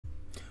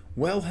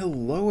Well,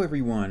 hello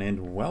everyone,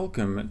 and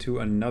welcome to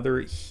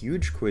another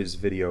HugeQuiz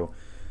video.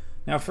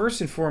 Now,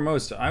 first and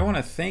foremost, I want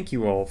to thank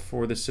you all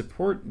for the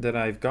support that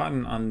I've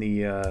gotten on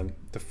the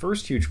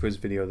first HugeQuiz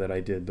video that I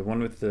did, the one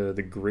with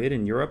the grid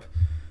in Europe.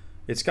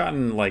 It's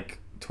gotten like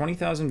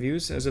 20,000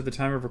 views as of the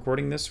time of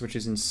recording this, which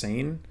is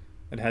insane.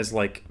 It has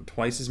like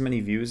twice as many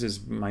views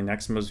as my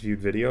next most viewed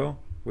video,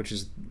 which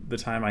is the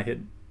time I hit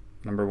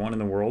 #1 in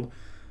the world.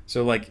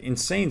 So like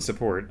insane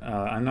support.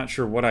 I'm not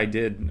sure what I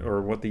did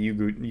or what the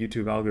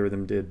YouTube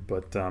algorithm did,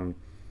 but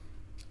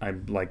I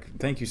like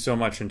thank you so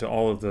much, and to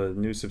all of the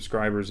new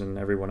subscribers and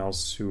everyone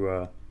else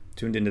who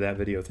tuned into that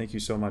video. Thank you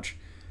so much.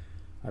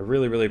 I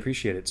really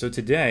appreciate it. So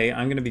today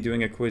I'm going to be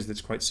doing a quiz that's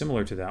quite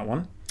similar to that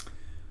one.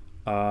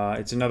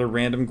 It's another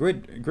random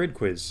grid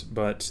quiz,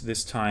 but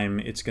this time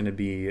it's going to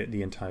be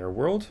the entire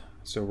world.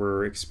 So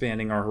we're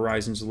expanding our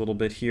horizons a little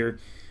bit here.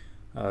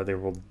 There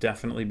will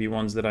definitely be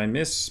ones that I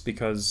miss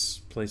because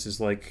places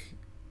like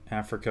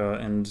Africa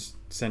and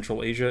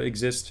Central Asia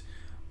exist,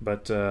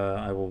 but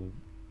I will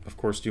of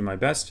course do my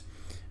best.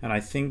 And I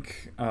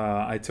think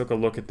I took a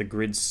look at the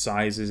grid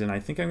sizes, and I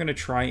think I'm going to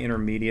try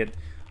intermediate.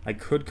 I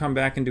could come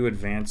back and do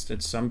advanced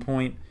at some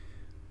point,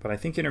 but I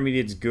think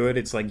intermediate's good.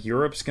 It's like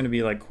Europe's going to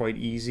be like quite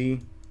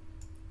easy,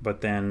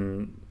 but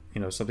then,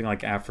 you know, something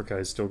like Africa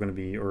is still going to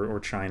be, or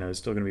China is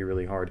still going to be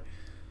really hard.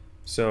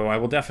 So I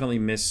will definitely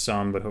miss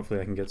some, but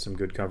hopefully I can get some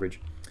good coverage.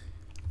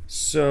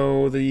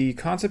 So the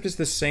concept is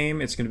the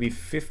same. It's going to be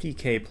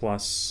 50K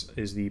plus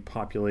is the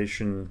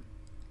population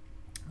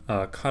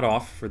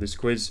cutoff for this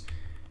quiz.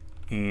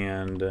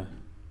 And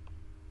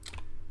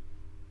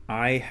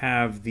I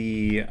have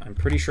I'm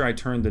pretty sure I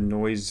turned the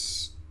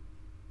noise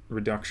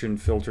reduction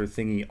filter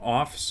thingy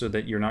off so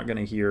that you're not going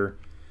to hear,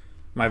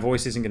 my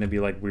voice isn't going to be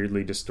like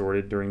weirdly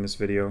distorted during this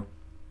video,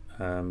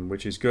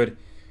 which is good.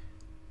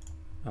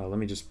 Let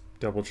me just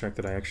double check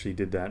that I actually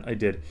did that. I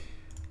did.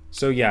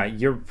 So yeah,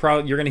 you're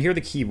gonna hear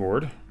the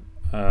keyboard,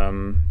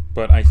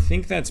 but I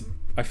think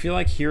I feel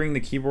like hearing the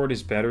keyboard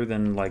is better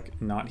than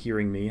like not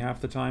hearing me half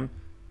the time.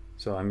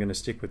 So I'm gonna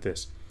stick with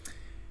this.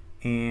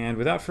 And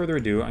without further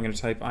ado, I'm gonna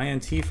type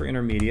INT for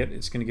intermediate.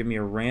 It's gonna give me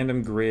a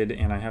random grid,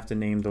 and I have to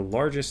name the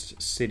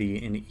largest city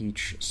in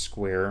each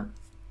square.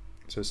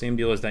 So same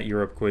deal as that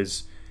Europe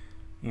quiz.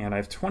 And I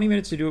have 20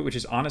 minutes to do it, which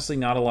is honestly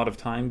not a lot of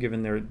time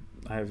given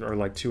are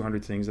like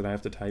 200 things that I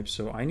have to type,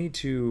 so I need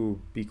to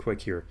be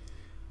quick here.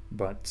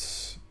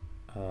 But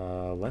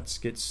let's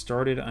get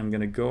started. I'm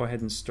going to go ahead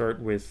and start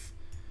with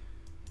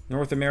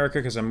North America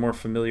because I'm more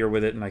familiar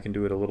with it and I can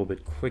do it a little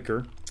bit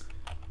quicker.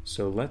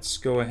 So let's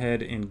go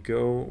ahead and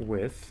go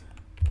with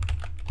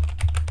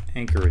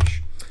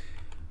Anchorage.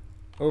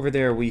 Over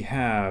there we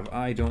have,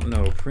 I don't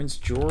know, Prince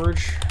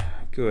George.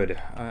 Good.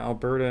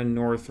 Alberta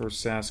North or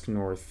Sask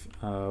North.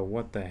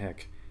 What the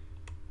heck?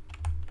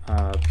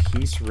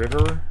 Peace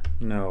River?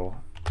 No.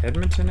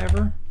 Edmonton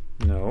ever?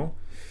 No.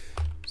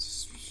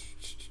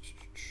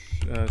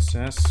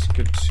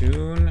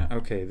 Saskatoon?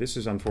 Okay, this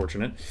is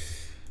unfortunate.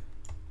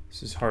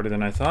 This is harder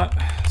than I thought.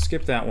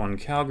 Skip that one.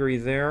 Calgary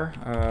there.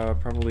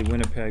 Probably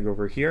Winnipeg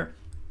over here.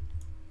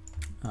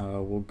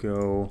 We'll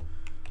go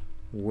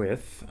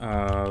with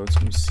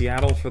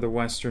Seattle for the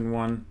western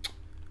one.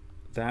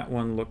 That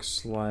one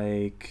looks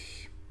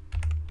like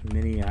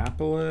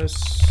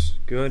Minneapolis.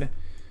 Good.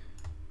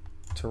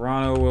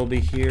 Toronto will be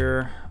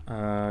here.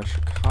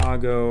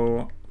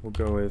 Chicago, we'll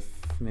go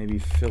with maybe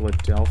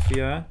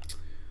Philadelphia.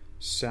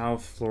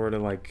 South Florida,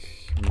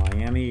 like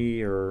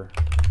Miami or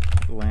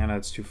Atlanta,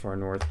 it's too far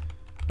north.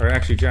 Or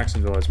actually,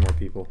 Jacksonville has more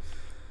people.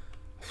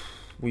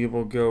 We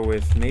will go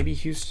with maybe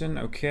Houston.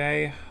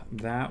 Okay,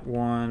 that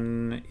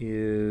one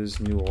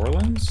is New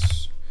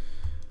Orleans.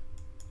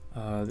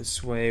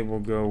 This way we'll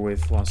go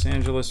with Los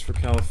Angeles for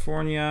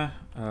California,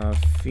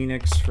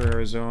 Phoenix for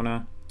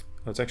Arizona.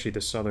 Oh, it's actually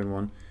the southern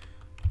one.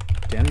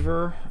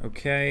 Denver,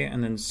 okay,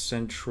 and then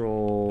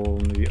central,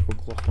 maybe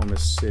Oklahoma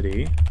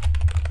City.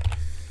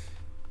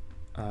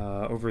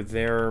 Over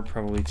there,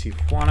 probably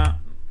Tijuana.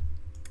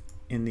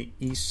 In the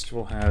east,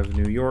 we'll have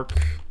New York.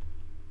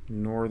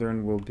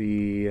 Northern will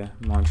be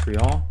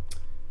Montreal.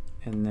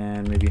 And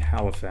then maybe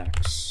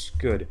Halifax.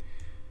 Good.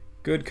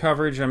 Good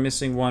coverage. I'm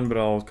missing one, but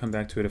I'll come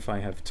back to it if I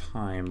have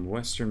time.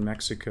 Western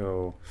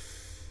Mexico.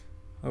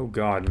 Oh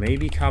god,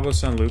 maybe Cabo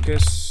San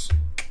Lucas.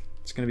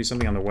 It's going to be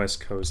something on the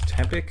west coast.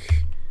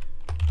 Tepic.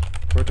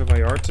 Puerto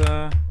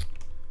Vallarta.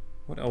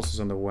 What else is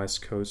on the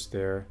west coast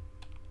there?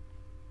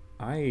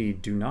 I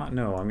do not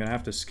know. I'm going to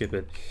have to skip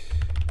it.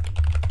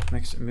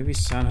 Maybe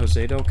San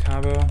Jose del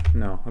Cabo?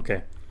 No,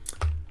 okay.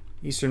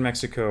 Eastern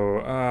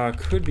Mexico.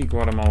 Could be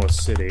Guatemala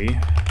City.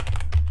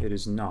 It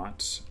is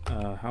not.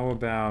 How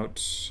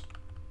about...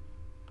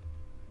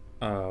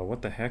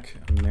 what the heck?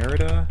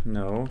 Merida?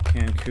 No.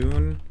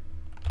 Cancun?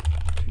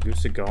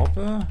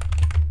 Tegucigalpa?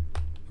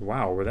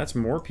 Wow, well, that's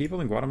more people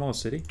than Guatemala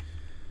City?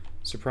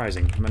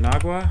 Surprising.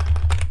 Managua?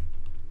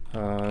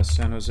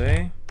 San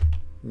Jose?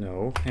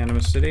 No. Panama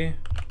City?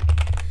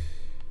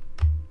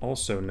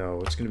 Also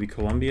no. It's going to be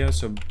Colombia,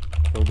 so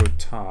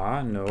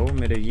Bogota? No.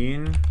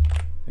 Medellin?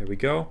 There we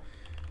go.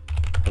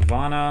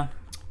 Havana?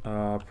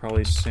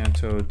 Probably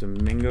Santo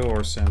Domingo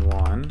or San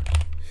Juan.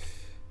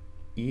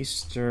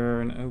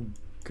 Eastern, oh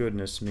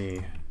goodness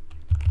me.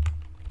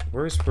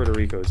 Where is Puerto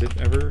Rico? Is it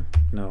ever?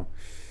 No.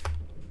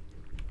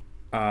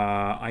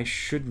 I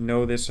should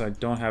know this. I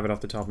don't have it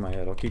off the top of my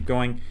head. I'll keep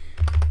going.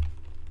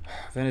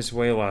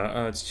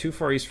 Venezuela. It's too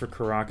far east for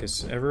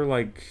Caracas. Ever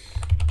like...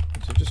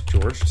 Is it just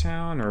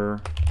Georgetown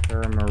or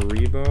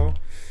Paramaribo?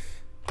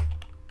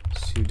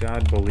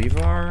 Ciudad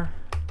Bolivar?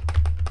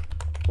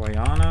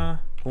 Guayana?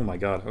 Oh my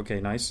god. Okay,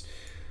 nice.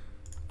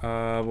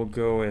 We'll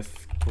go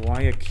with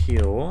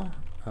Guayaquil.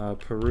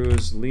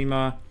 Peru's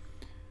Lima.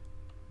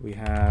 We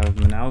have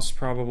Manaus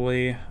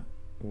probably.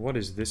 What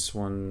is this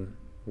one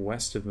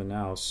west of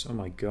Manaus? Oh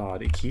my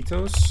god.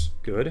 Iquitos?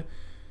 Good.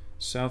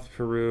 South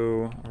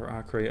Peru or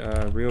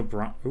Acre. Rio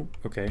Branco.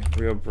 Okay.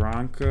 Rio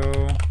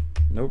Branco.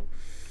 Nope.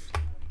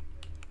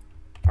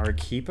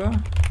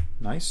 Arequipa.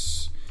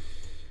 Nice.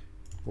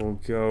 We'll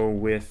go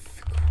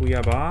with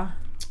Cuiabá.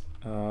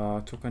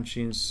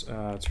 Tocantins.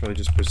 It's probably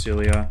just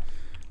Brasilia.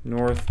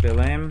 North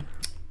Belém.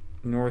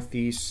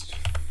 Northeast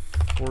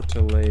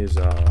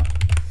Fortaleza.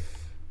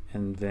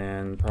 And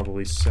then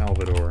probably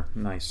Salvador.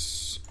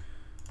 Nice.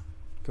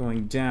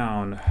 Going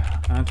down.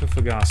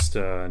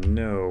 Antofagasta.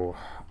 No.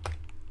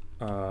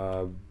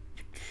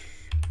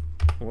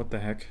 What the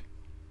heck?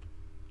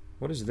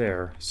 What is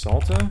there?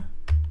 Salta?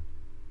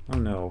 Oh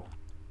no.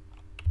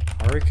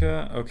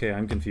 Arica? Okay,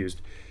 I'm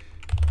confused.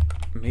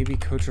 Maybe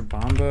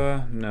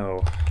Cochabamba?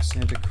 No.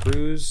 Santa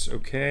Cruz?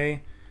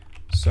 Okay.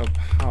 Sao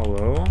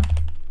Paulo.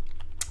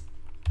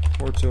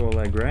 Porto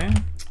Alegre.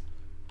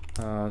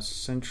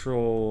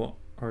 Central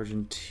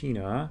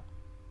Argentina.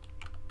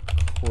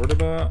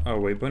 Cordoba. Oh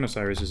wait, Buenos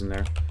Aires is in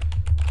there.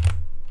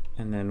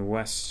 And then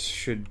west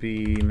should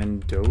be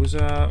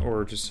Mendoza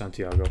or just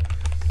Santiago.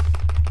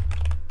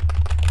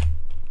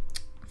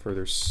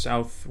 Further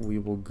south we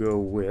will go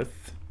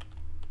with,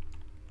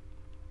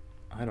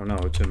 I don't know,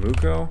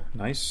 Temuco.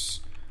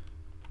 Nice.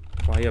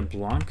 Bahia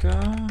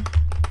Blanca.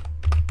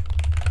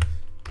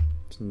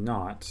 It's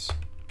not.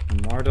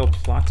 Mar del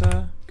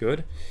Plata.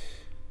 Good.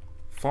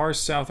 Far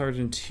south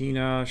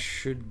Argentina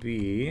should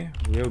be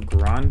Rio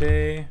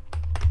Grande.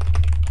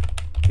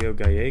 Rio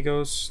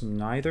Gallegos.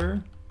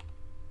 Neither.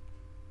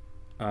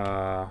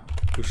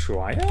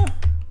 Ushuaia?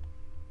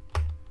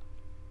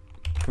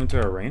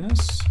 Punta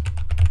Arenas?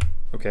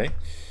 Okay.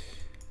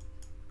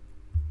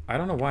 I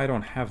don't know why I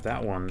don't have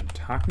that one.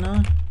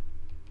 Tacna?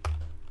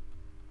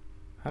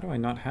 How do I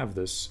not have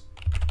this?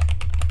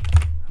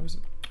 How is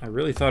it? I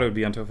really thought it would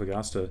be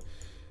Antofagasta.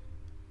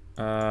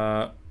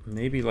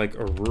 Maybe like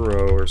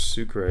Oruro or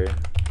Sucre.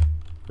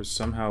 Or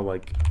somehow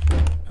like...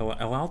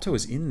 El Alto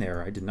is in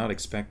there. I did not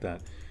expect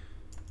that.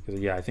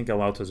 Yeah, I think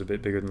El Alto is a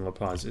bit bigger than La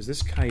Paz. Is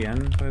this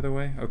Cayenne, by the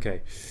way?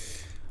 Okay.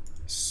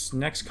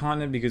 Next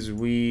continent, because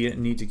we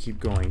need to keep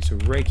going. So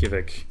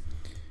Reykjavik.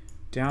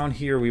 Down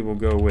here we will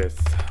go with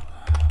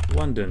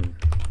London,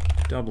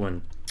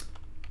 Dublin,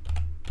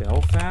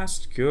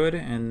 Belfast, good,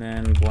 and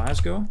then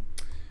Glasgow.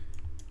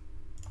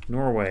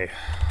 Norway.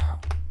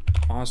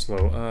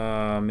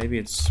 Oslo. Maybe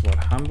it's,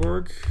 what,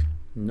 Hamburg?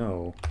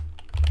 No.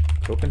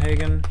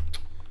 Copenhagen.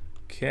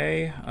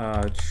 Okay.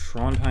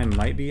 Trondheim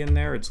might be in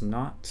there. It's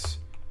not.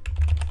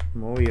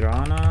 Mo i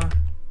Rana.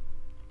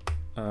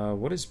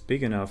 What is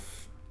big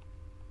enough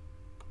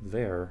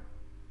there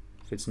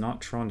if it's not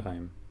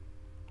Trondheim?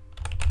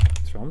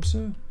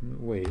 Tromsø?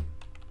 Wait.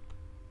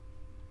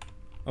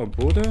 Oh,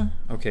 Bodø?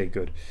 Okay,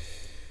 good.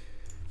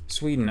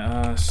 Sweden.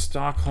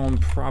 Stockholm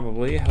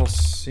probably.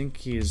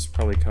 Helsinki is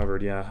probably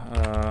covered,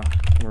 yeah.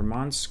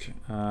 Murmansk.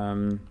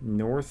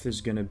 North is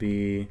going to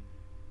be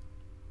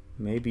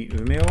maybe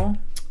Umeå.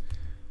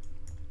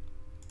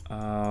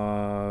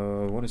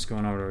 What is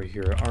going on over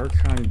here?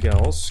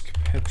 Arkhangelsk,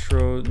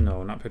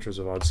 no, not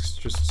Petrozavodsk,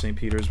 just St.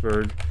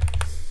 Petersburg.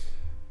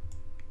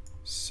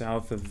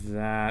 South of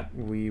that,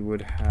 we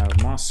would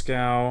have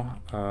Moscow.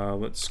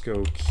 Let's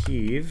go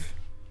Kiev.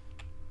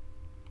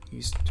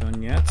 East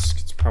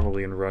Donetsk, it's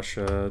probably in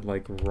Russia,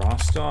 like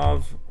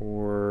Rostov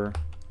or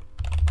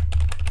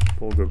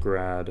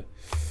Volgograd.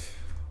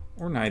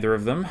 Or neither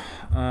of them.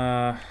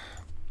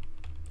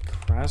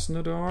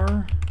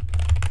 Krasnodar.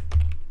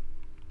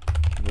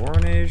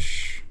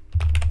 Voronezh,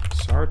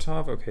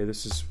 Saratov. Okay,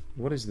 this is...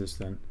 What is this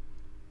then?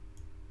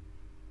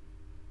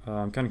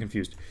 I'm kind of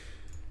confused.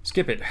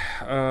 Skip it.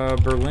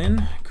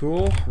 Berlin.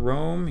 Cool.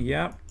 Rome.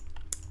 Yep.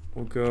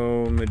 We'll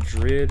go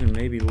Madrid and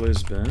maybe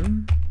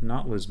Lisbon.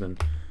 Not Lisbon.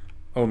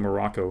 Oh,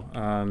 Morocco.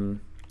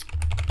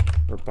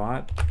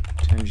 Rabat.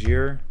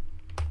 Tangier.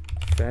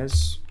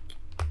 Fez.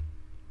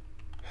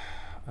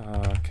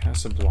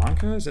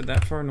 Casablanca? Is it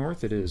that far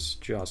north? It is,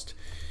 just.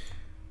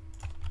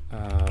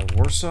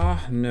 Warsaw?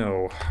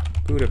 No.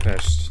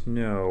 Budapest?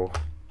 No.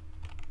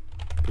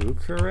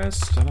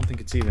 Bucharest? I don't think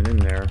it's even in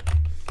there.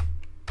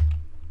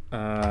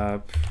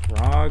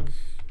 Prague?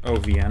 Oh,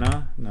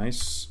 Vienna.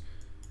 Nice.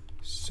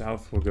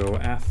 South will go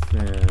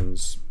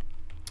Athens.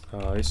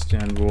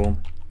 Istanbul.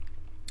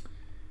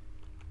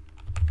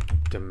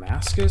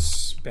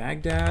 Damascus?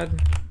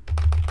 Baghdad?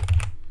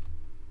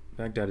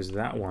 Baghdad is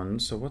that one.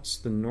 So what's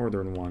the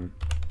northern one?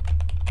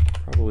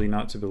 Probably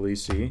not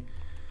Tbilisi.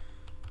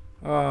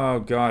 Oh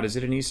god, is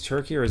it in East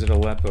Turkey or is it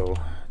Aleppo?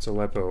 It's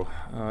Aleppo.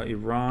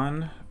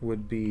 Iran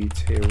would be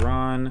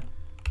Tehran,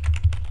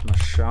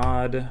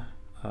 Mashhad,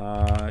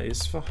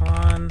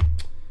 Isfahan.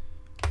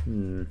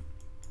 I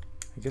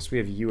guess we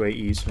have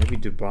UAE, so maybe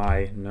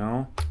Dubai.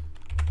 No.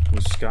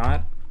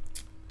 Muscat.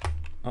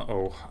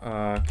 Uh-oh.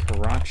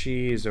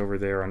 Karachi is over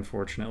there,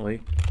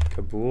 unfortunately.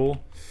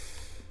 Kabul.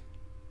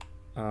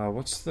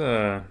 What's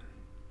the...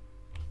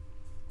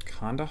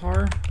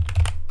 Kandahar?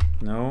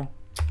 No.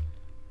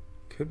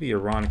 Could be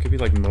Iran. It could be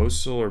like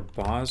Mosul or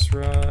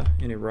Basra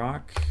in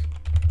Iraq.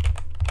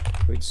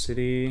 Kuwait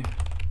City.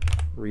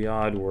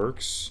 Riyadh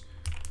works.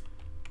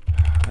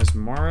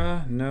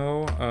 Asmara?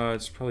 No.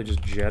 It's probably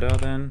just Jeddah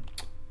then.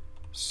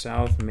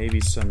 South,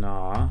 maybe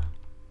Sana'a.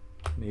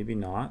 Maybe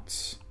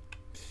not.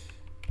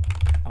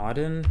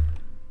 Aden?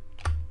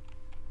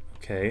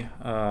 Okay.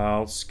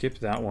 I'll skip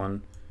that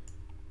one.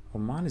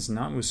 Oman is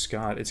not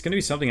Muscat. It's going to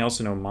be something else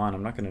in Oman.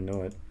 I'm not going to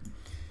know it.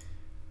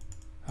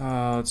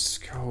 Let's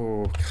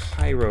go.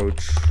 Cairo,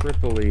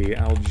 Tripoli,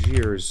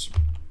 Algiers.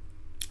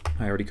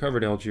 I already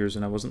covered Algiers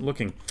and I wasn't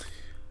looking.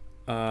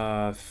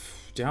 Down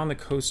the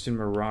coast in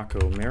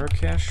Morocco.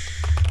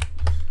 Marrakesh.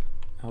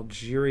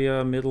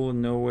 Algeria, middle of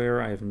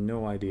nowhere. I have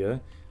no idea.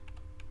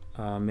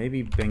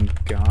 Maybe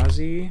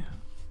Benghazi.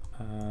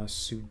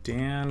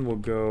 Sudan, we'll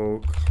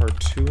go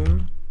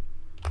Khartoum.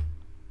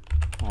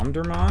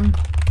 Omdurman.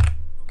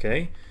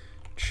 Okay.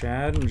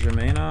 Chad,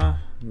 N'Djamena.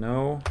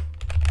 No.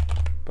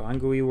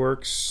 Bangui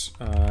works.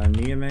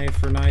 Niamey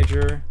for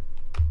Niger.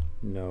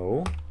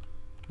 No.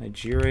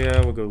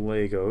 Nigeria, we'll go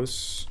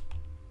Lagos.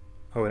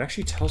 Oh, it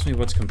actually tells me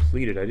what's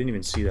completed. I didn't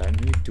even see that.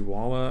 Maybe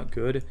Douala,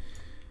 good.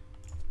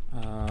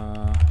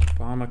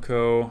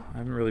 Bamako, I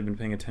haven't really been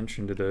paying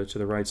attention to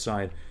the right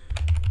side.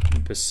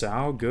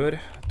 Bissau, good.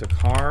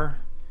 Dakar.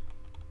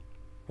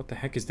 What the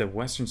heck is the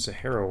Western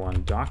Sahara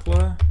one?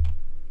 Dakhla?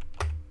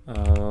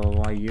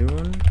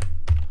 Layun?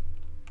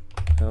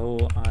 El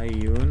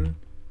Ayun?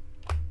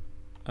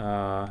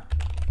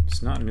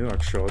 It's not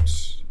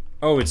Nouakchott.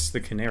 Oh, it's the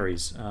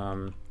Canaries.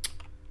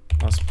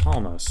 Las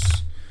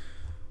Palmas.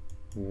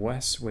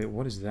 Wait,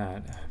 what is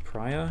that?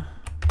 Praia?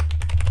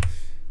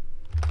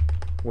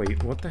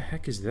 Wait, what the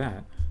heck is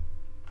that?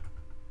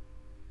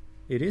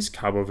 It is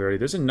Cabo Verde.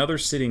 There's another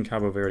city in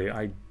Cabo Verde.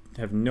 I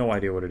have no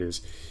idea what it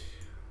is.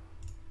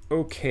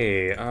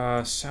 Okay,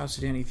 South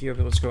Sudan,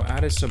 Ethiopia. Let's go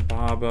Addis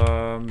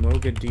Ababa,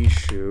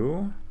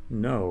 Mogadishu.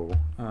 No.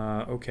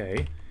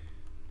 Okay.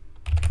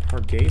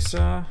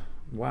 Hargeisa.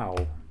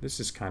 Wow, this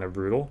is kind of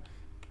brutal.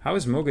 How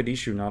is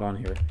Mogadishu not on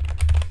here?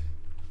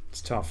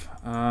 It's tough.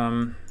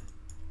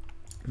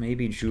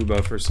 Maybe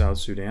Juba for South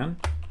Sudan.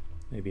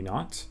 Maybe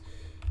not.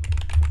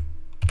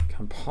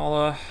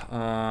 Kampala.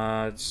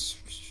 It's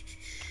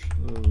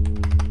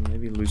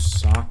maybe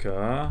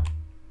Lusaka.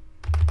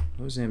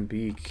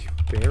 Mozambique.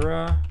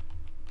 Beira.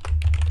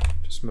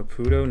 Just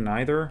Maputo.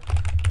 Neither.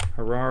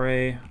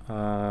 Harare.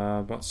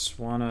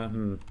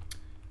 Botswana.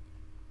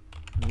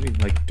 Maybe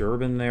like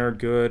Durban there.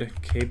 Good.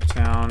 Cape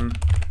Town.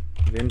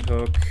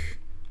 Windhoek.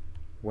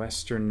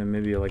 Western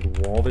Namibia. Like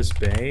Walvis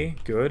Bay.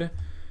 Good.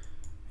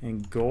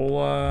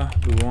 Angola,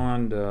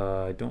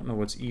 Luanda, I don't know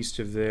what's east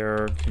of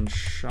there.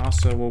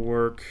 Kinshasa will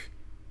work.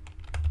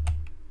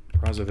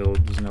 Brazzaville,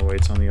 there's no way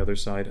it's on the other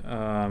side.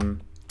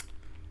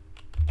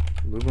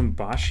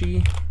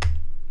 Lubumbashi,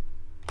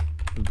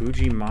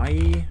 Buji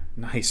Mai,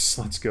 nice,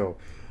 let's go.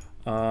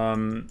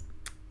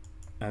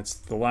 That's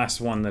the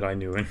last one that I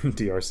knew in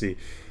DRC.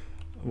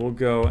 We'll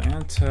go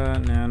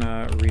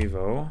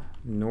Antananarivo,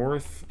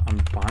 North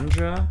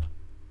Ambanja,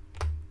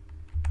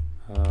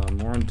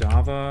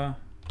 Morondava,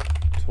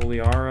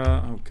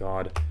 Toliara, oh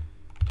god.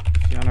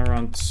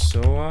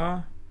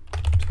 Fianarantsoa,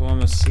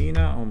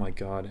 Toamasina, oh my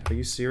god, are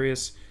you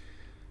serious?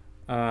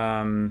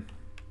 Andava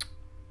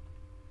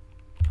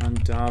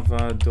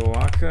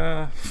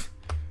Doaka,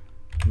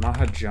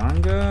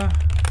 Mahajanga,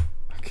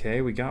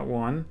 okay, we got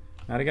one.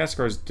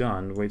 Madagascar's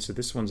done. Wait, so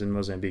this one's in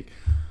Mozambique.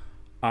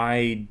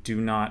 I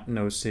do not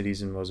know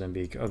cities in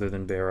Mozambique other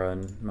than Beira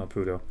and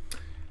Maputo.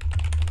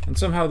 And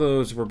somehow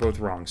those were both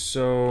wrong.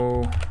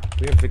 So,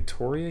 do we have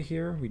Victoria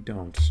here? We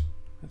don't.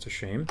 That's a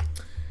shame.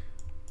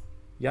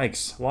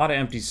 Yikes. A lot of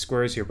empty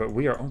squares here, but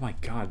we are... Oh my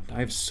god, I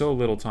have so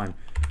little time.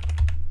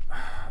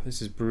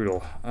 This is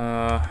brutal.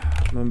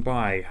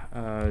 Mumbai.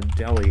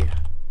 Delhi.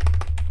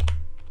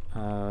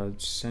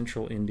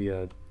 Central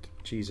India.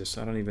 Jesus,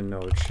 I don't even know.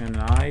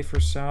 Chennai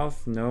for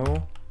south?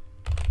 No.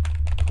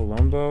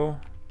 Colombo.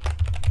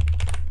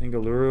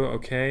 Bengaluru.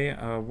 Okay.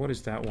 What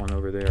is that one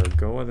over there?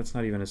 Goa? That's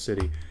not even a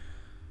city.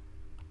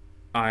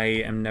 I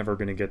am never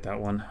going to get that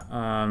one.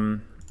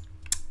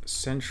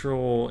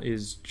 Central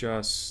is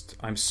just...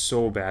 I'm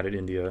so bad at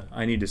India.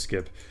 I need to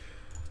skip.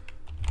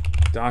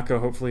 Dhaka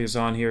hopefully is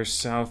on here.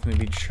 South,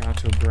 maybe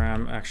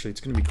Chattogram. Actually,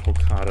 it's going to be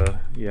Kolkata.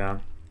 Yeah.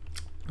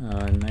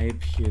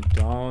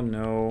 Naypyidaw,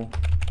 no.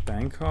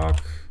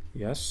 Bangkok,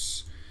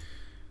 yes.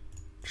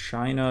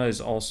 China is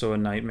also a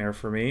nightmare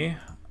for me.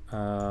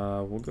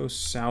 We'll go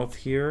south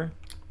here.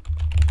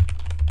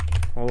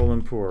 Kuala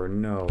Lumpur,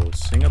 no.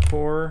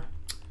 Singapore.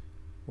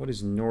 What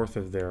is north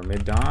of there?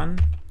 Medan?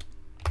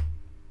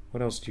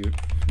 What else do you...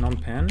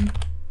 Phnom Penh?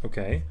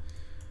 Okay.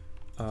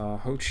 Ho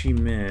Chi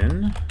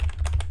Minh.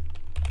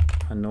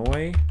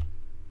 Hanoi.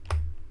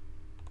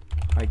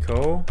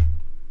 Haikou.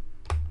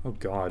 Oh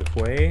god,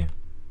 Hue.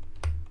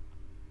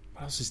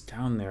 What else is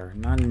down there?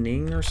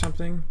 Nanning or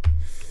something?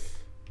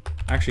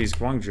 Actually, is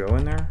Guangzhou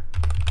in there?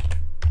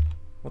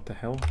 What the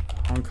hell?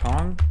 Hong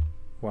Kong?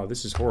 Wow,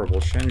 this is horrible.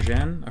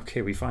 Shenzhen?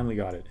 Okay, we finally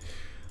got it.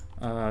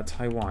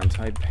 Taiwan,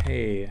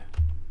 Taipei.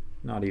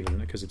 Not even,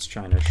 because it's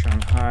China.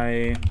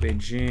 Shanghai,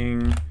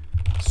 Beijing,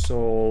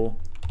 Seoul,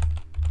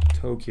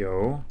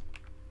 Tokyo.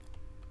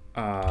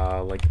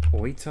 Like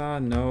Oita?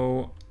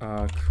 No.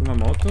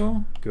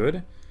 Kumamoto?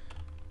 Good.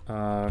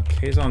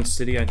 Quezon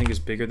City, I think, is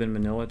bigger than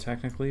Manila,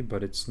 technically,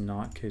 but it's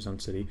not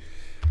Quezon City.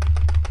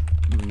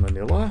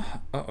 Manila?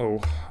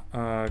 Uh-oh.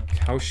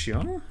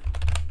 Kaohsiung?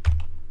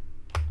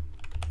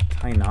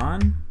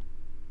 Tainan?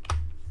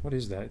 What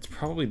is that? It's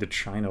probably the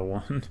China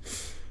one.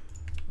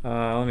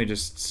 Let me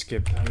just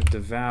skip.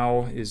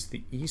 Davao is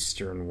the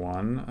eastern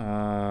one.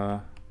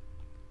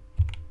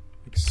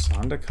 Like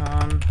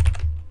Sandakan?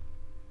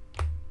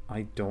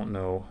 I don't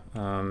know.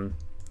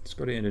 Let's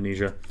go to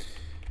Indonesia.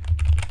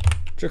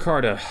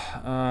 Jakarta.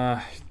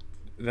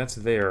 That's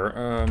there.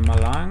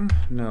 Malang?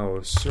 No.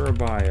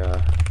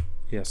 Surabaya.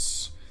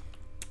 Yes.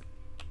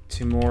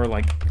 Timor,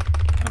 like...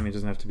 I mean, it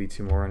doesn't have to be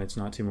Timor, and it's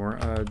not Timor.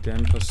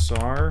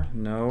 Denpasar?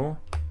 No.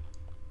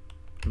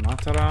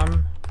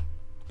 Mataram?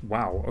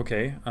 Wow,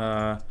 okay.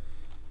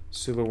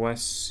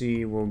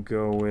 Sulawesi will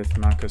go with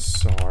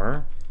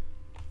Makassar.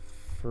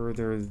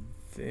 Further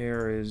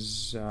there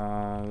is...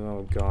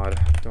 oh god.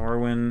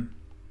 Darwin.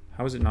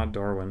 How is it not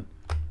Darwin?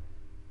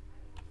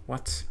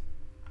 What?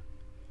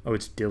 Oh,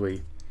 it's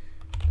Dili.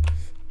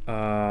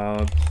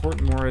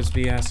 Port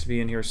Moresby has to be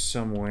in here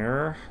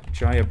somewhere.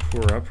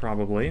 Jayapura,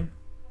 probably.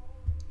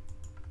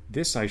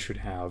 This I should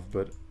have,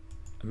 but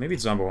maybe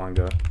it's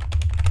Zamboanga.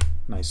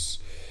 Nice.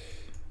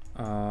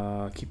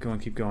 Keep going,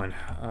 keep going.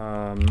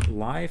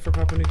 Lai for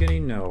Papua New Guinea?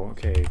 No.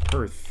 Okay,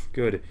 Perth.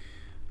 Good.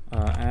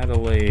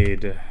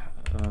 Adelaide.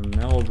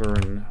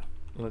 Melbourne.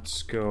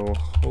 Let's go.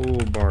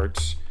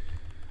 Hobart.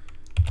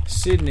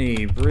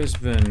 Sydney.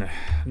 Brisbane.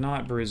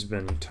 Not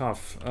Brisbane.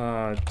 Tough.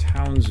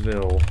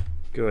 Townsville.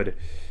 Good.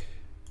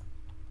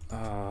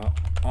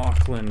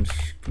 Auckland.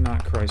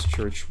 Not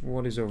Christchurch.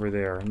 What is over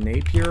there?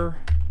 Napier?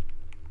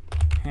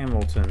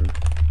 Hamilton.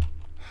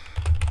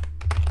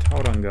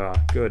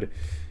 Tauranga. Good.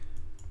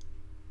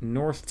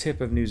 North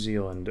tip of New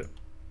Zealand.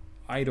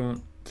 I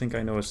don't think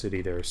I know a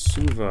city there.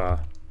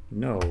 Suva.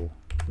 No.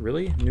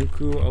 Really?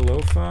 Nuku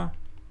Alofa?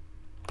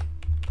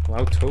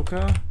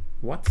 Lautoka?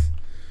 What?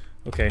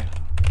 Okay.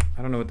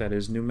 I don't know what that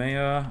is.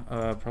 Noumea.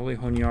 Probably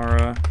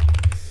Honiara.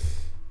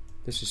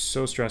 This is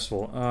so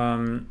stressful.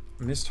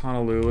 Missed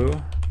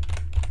Honolulu.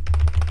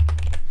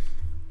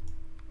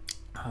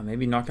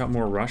 Maybe knock out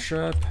more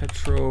Russia.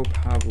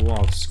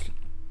 Petropavlovsk.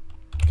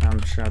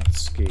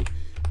 Kamchatsky.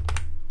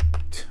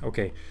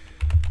 Okay.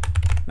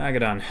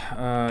 Magadan.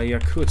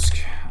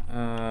 Yakutsk.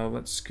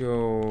 Let's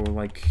go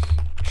like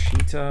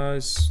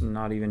Cheetahs.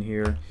 Not even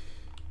here.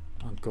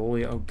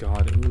 Mongolia. Oh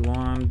god.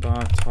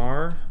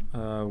 Ulaanbaatar.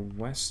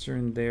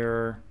 Western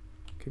there.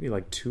 Could be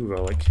like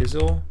Tuva. Like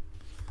Kizil.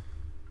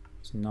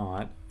 It's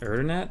not.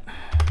 Erdenet.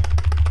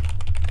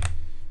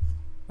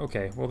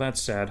 Okay, well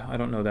that's sad. I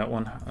don't know that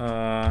one.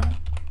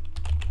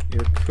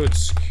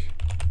 Irkutsk.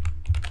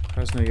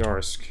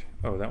 Krasnoyarsk.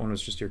 Oh, that one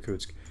was just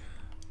Irkutsk.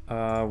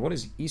 What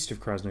is east of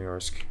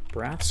Krasnoyarsk?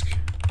 Bratsk?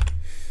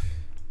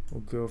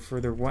 We'll go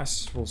further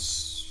west. We'll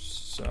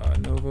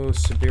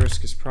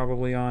Novosibirsk is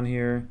probably on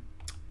here.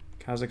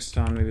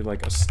 Kazakhstan, maybe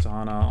like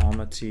Astana,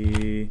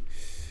 Almaty.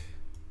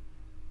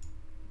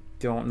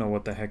 Don't know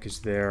what the heck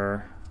is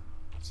there.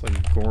 It's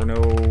like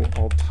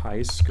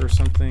Gorno-Altaysk or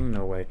something?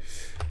 No way.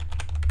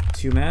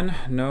 Tyumen?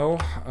 No.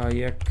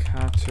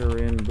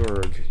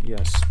 Yekaterinburg.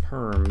 Yes.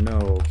 Perm?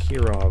 No.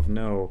 Kirov?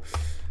 No.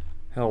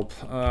 Help.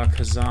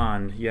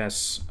 Kazan?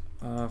 Yes.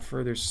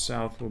 Further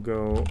south we'll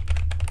go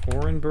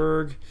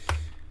Orenburg.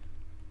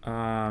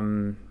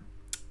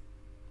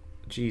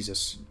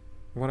 Jesus.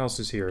 What else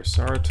is here?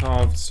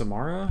 Saratov?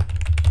 Samara?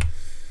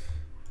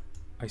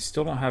 I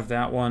still don't have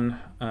that one.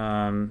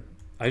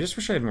 I just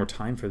wish I had more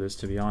time for this,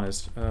 to be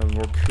honest.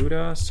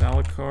 Vorkuta?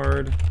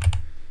 Salikard?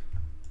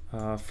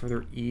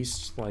 Further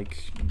east,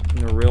 like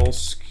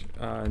Norilsk,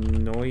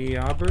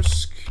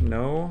 Noyabrsk?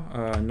 No.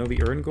 Novi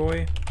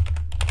Urngoy?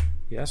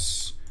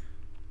 Yes.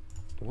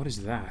 What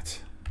is that?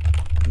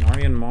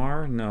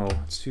 Naryan-Mar? No,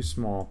 it's too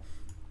small.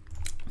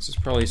 This is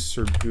probably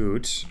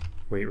Surgut.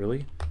 Wait,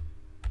 really?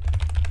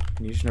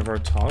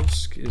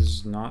 Nizhnevartovsk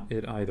is not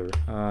it either.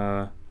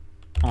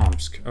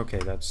 Omsk. Okay,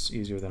 that's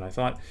easier than I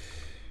thought.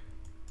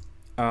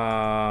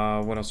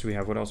 What else do we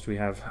have? What else do we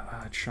have?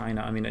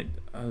 China. I mean,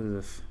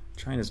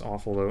 China's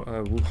awful though.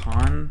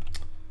 Wuhan.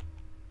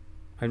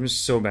 I'm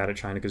just so bad at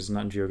China because it's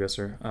not in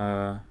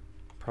GeoGuessr.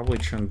 Probably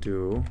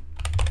Chengdu.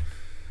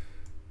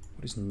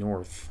 What is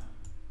north?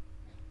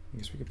 I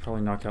guess we could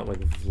probably knock out like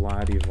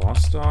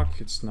Vladivostok.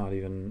 It's not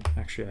even,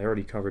 actually I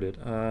already covered it.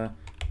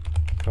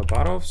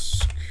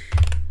 Khabarovsk.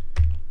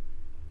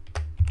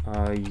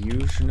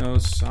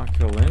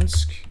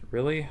 Yuzhno-Sakhalinsk.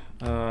 Really?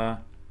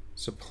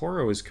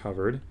 Sapporo is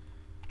covered.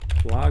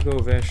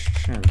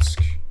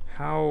 Blagoveshchensk.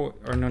 How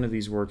are none of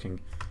these working?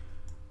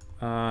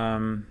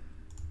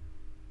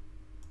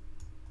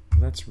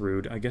 That's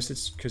rude. I guess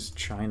it's because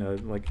China,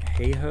 like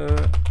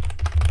Heihe.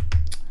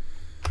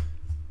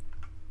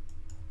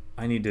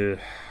 I need to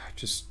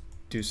just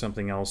do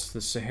something else. The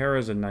Sahara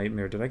is a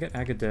nightmare. Did I get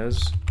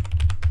Agadez?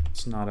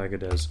 It's not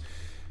Agadez.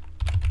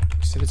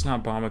 I said it's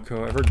not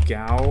Bamako. Ever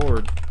Gao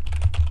or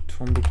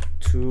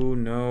Tombouctou?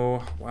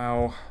 No.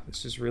 Wow,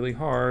 this is really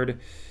hard.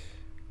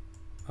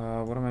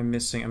 What am I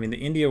missing? I mean, the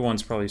India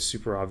one's probably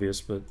super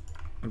obvious, but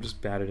I'm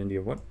just bad at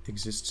India. What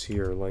exists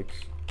here? Like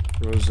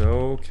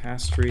Roseau,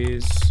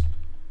 Castries.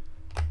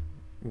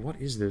 What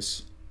is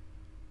this?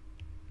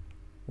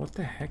 What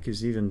the heck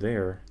is even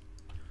there?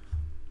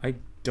 I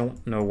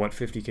don't know what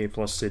 50k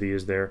plus city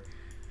is there.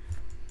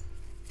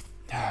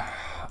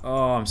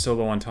 Oh, I'm so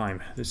low on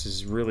time. This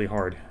is really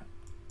hard.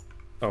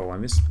 Oh, I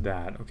missed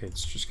that. Okay,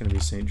 it's just going to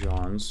be St.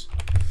 John's.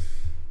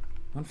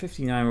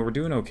 159, well, we're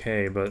doing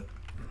okay, but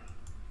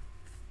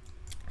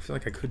I feel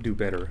like I could do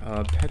better.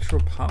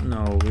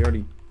 No, we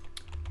already...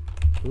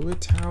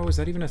 Ulitau, is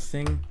that even a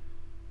thing?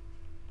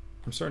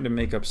 I'm starting to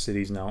make up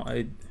cities now.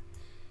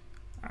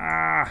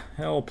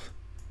 Help.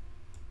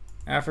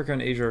 Africa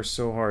and Asia are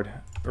so hard.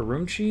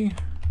 Urumqi?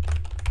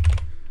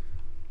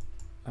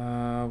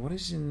 What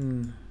is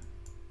in...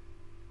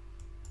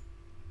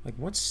 Like,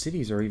 what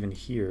cities are even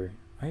here?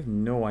 I have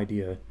no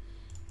idea.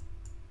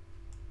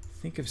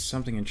 Think of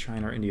something in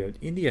China or India.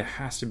 India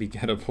has to be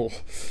gettable.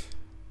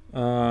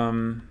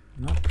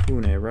 Not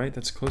Pune, right?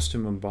 That's close to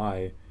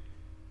Mumbai.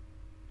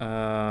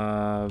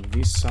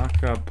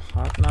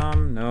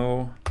 Visakhapatnam?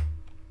 No.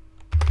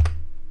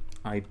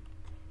 I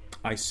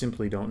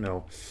simply don't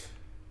know.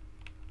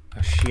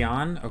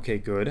 Xi'an? Okay,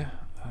 good.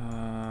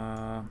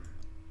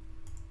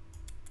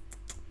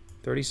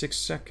 36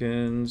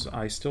 seconds.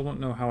 I still don't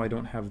know how I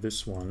don't have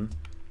this one.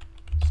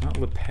 It's not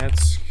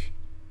Lipetsk.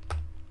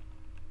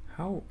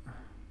 How...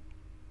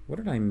 What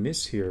did I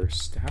miss here?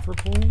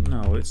 Stavropol?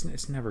 No,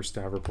 it's never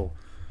Stavropol.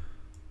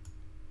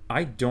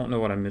 I don't know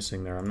what I'm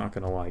missing there. I'm not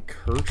going to lie.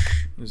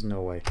 Kerch? There's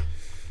no way.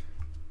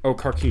 Oh,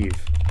 Kharkiv.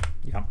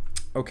 Yeah.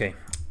 Okay.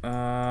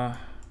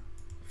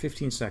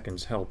 15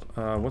 seconds. Help.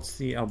 What's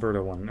the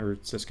Alberta one? Or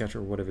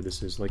Saskatchewan, or whatever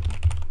this is. Like,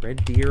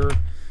 Red Deer?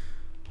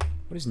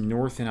 What is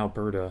north in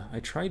Alberta? I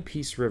tried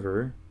Peace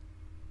River.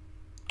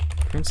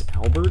 Prince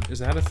Albert? Is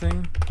that a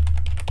thing?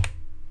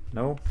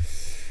 No?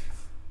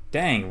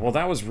 Dang. Well,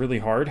 that was really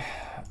hard.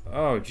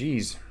 Oh,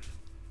 geez.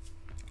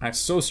 That's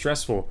so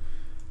stressful.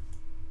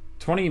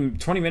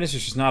 20 minutes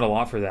is just not a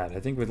lot for that. I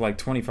think with like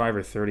 25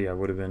 or 30, I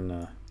would have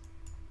been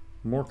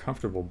more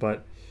comfortable.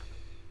 But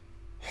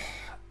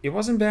it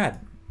wasn't bad.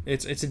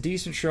 It's a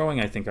decent showing,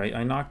 I think.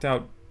 I knocked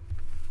out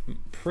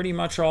pretty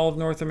much all of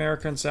North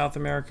America and South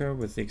America,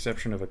 with the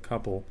exception of a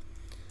couple.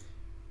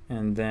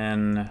 And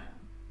then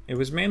it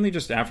was mainly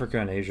just Africa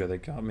and Asia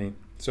that got me.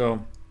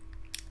 So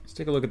let's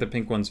take a look at the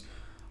pink ones.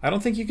 I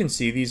don't think you can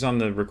see these on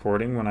the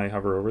recording when I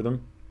hover over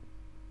them,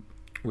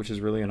 which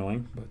is really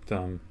annoying. But,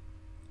 oh,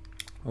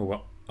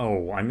 well.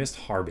 Oh, I missed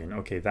Harbin.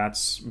 Okay,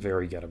 that's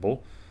very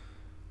gettable.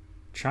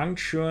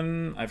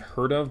 Changchun, I've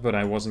heard of, but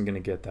I wasn't going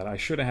to get that. I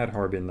should have had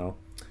Harbin, though.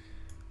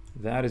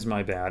 That is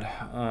my bad.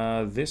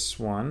 This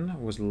one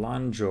was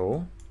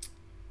Lanzhou.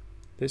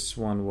 This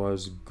one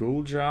was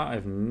Gulja.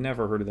 I've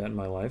never heard of that in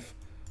my life.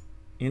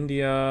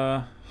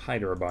 India,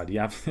 Hyderabad.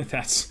 Yep,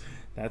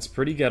 that's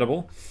pretty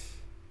gettable.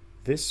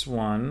 This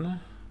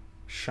one,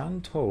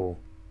 Shantou.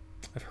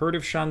 I've heard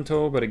of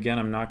Shantou, but again,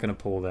 I'm not going to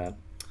pull that.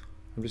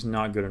 I'm just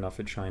not good enough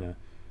at China.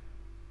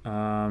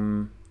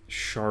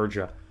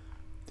 Sharjah.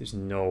 There's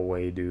no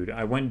way, dude.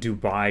 I went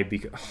Dubai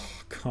because...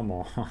 Oh, come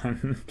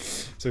on.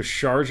 So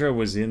Sharjah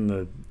was in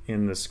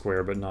the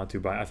square, but not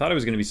Dubai. I thought it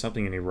was going to be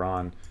something in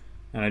Iran,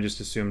 and I just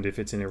assumed if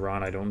it's in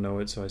Iran, I don't know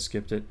it, so I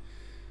skipped it.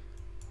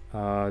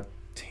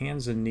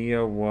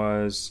 Tanzania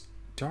was...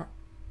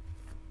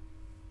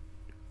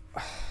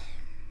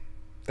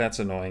 That's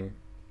annoying.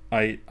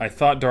 I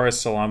thought Dar es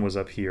Salaam was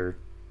up here.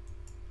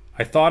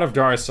 I thought of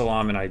Dar es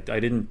Salaam, and I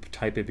didn't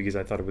type it because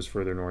I thought it was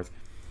further north.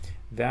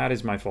 That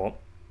is my fault.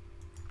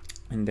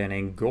 And then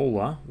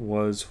Angola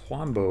was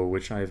Huambo,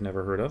 which I have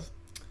never heard of.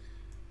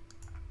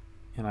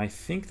 And I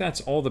think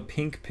that's all the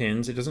pink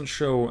pins. It doesn't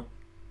show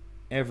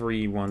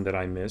every one that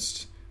I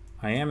missed.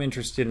 I am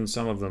interested in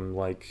some of them,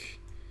 like...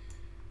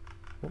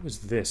 What was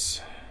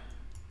this?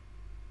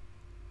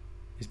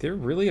 Is there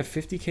really a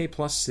 50k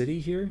plus city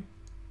here?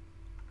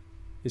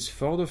 Is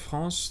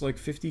Fort-de-France like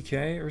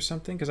 50k or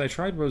something? Because I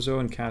tried Roseau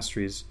and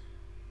Castries.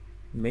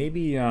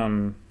 Maybe,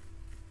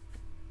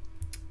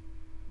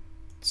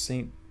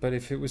 But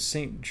if it was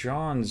St.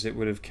 John's, it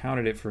would have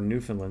counted it for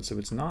Newfoundland, so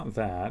it's not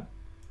that.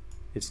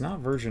 It's not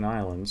Virgin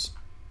Islands.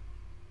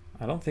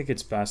 I don't think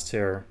it's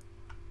Basse-Terre.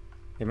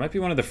 It might be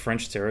one of the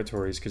French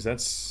territories, because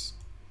that's...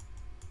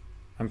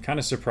 I'm kind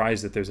of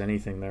surprised that there's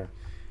anything there.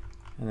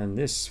 And then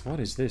this, what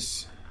is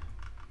this?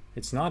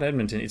 It's not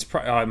Edmonton. It's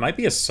it might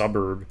be a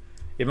suburb.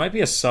 It might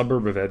be a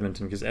suburb of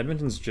Edmonton, because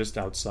Edmonton's just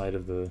outside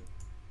of the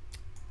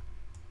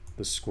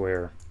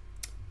square.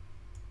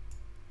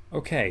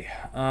 Okay,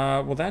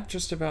 well that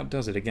just about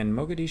does it. Again,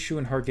 Mogadishu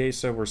and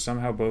Hargeisa were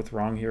somehow both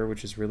wrong here,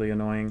 which is really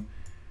annoying.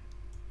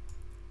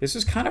 This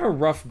is kind of a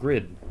rough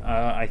grid.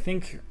 I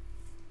think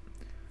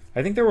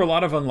there were a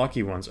lot of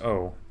unlucky ones.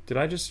 Oh, did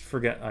I just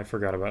forget? I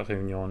forgot about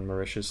Réunion and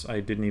Mauritius.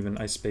 I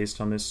spaced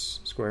on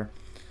this square.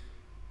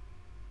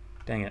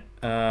 Dang it.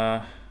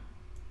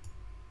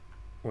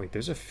 Wait,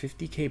 there's a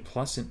 50k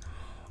plus in...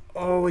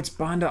 Oh, it's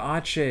Banda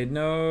Aceh.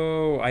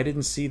 No, I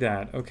didn't see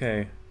that.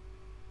 Okay.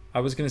 I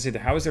was going to say,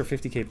 that how is there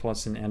 50k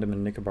plus in Andaman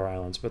and Nicobar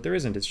Islands? But there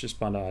isn't. It's just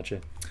Banda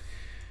Aceh.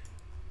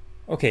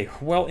 Okay,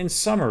 well, in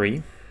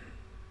summary,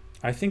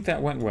 I think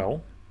that went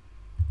well.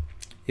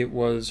 It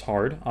was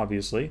hard,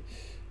 obviously.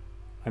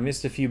 I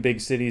missed a few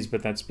big cities,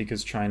 but that's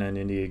because China and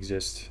India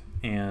exist.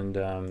 And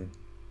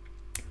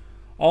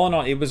all in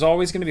all, it was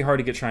always going to be hard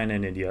to get China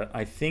and India.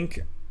 I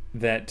think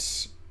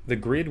that the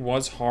grid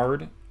was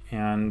hard,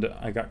 and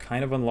I got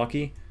kind of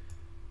unlucky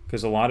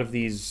because a lot of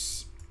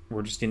these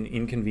were just in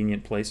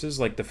inconvenient places.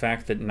 Like the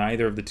fact that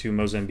neither of the two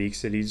Mozambique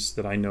cities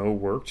that I know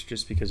worked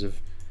just because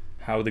of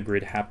how the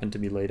grid happened to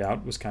be laid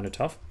out was kind of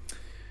tough.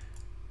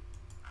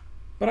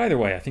 But either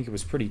way, I think it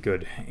was pretty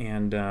good.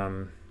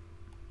 And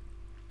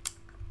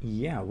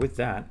yeah, with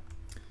that,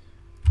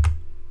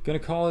 gonna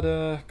call it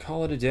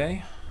a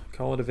day,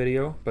 call it a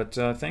video. But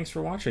thanks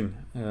for watching,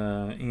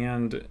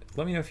 and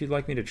let me know if you'd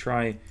like me to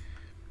try.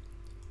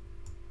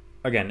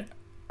 Again,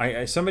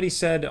 somebody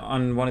said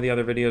on one of the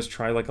other videos,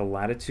 try like a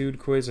latitude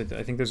quiz.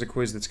 I think there's a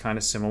quiz that's kind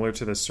of similar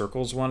to the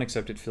circles one,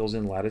 except it fills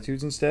in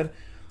latitudes instead.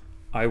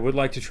 I would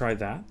like to try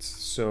that,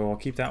 so I'll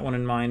keep that one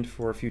in mind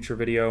for a future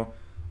video.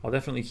 I'll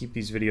definitely keep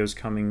these videos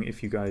coming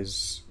if you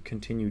guys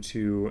continue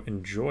to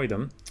enjoy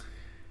them.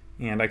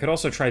 And I could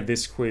also try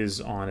this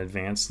quiz on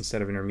advanced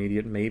instead of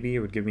intermediate. Maybe it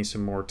would give me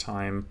some more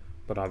time,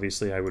 but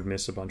obviously I would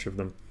miss a bunch of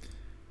them.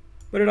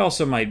 But it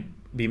also might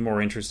be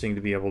more interesting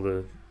to be able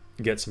to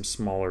get some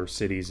smaller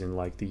cities in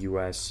like the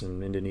US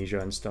and Indonesia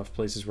and stuff,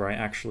 places where I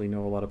actually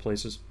know a lot of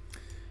places.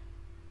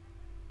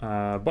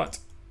 But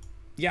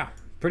yeah,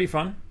 pretty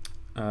fun.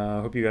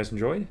 Hope you guys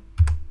enjoyed.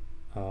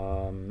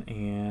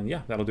 And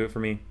yeah, that'll do it for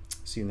me.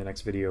 See you in the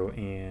next video,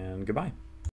 and goodbye.